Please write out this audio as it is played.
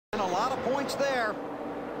And a lot of points there.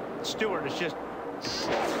 Stewart is just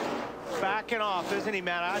backing off, isn't he,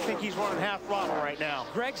 Matt? I think he's running half throttle right now.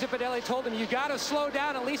 Greg Zipadelli told him, you got to slow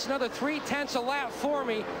down at least another 3/10 a lap for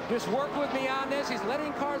me. Just work with me on this. He's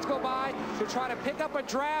letting cars go by to try to pick up a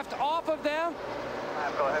draft off of them.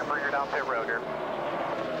 Go ahead and bring her down pit road here.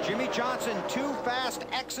 Jimmy Johnson too fast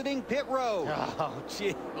exiting pit road. Oh,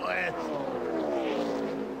 gee.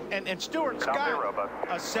 And Stewart's got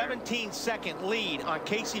a 17-second lead on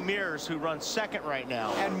Casey Mears, who runs second right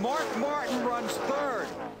now. And Mark Martin runs third.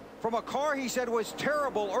 From a car he said was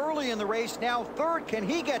terrible early in the race, now third. Can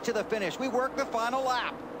he get to the finish? We work the final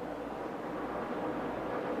lap.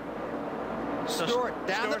 So Stewart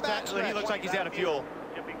down the back. He looks like he's out of fuel.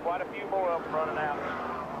 Should be quite a few more of them running out.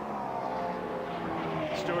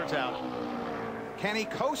 Stewart's out. Can he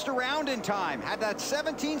coast around in time? Had that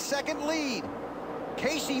 17-second lead.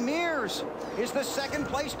 Casey Mears is the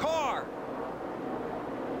second-place car.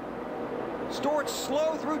 Stewart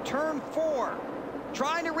slow through turn 4,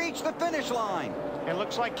 trying to reach the finish line. It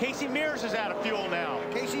looks like Casey Mears is out of fuel now.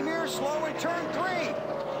 Casey Mears slow in turn 3.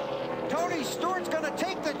 Tony Stewart's going to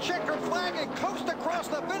take the checkered flag and coast across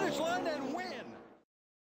the finish line and win.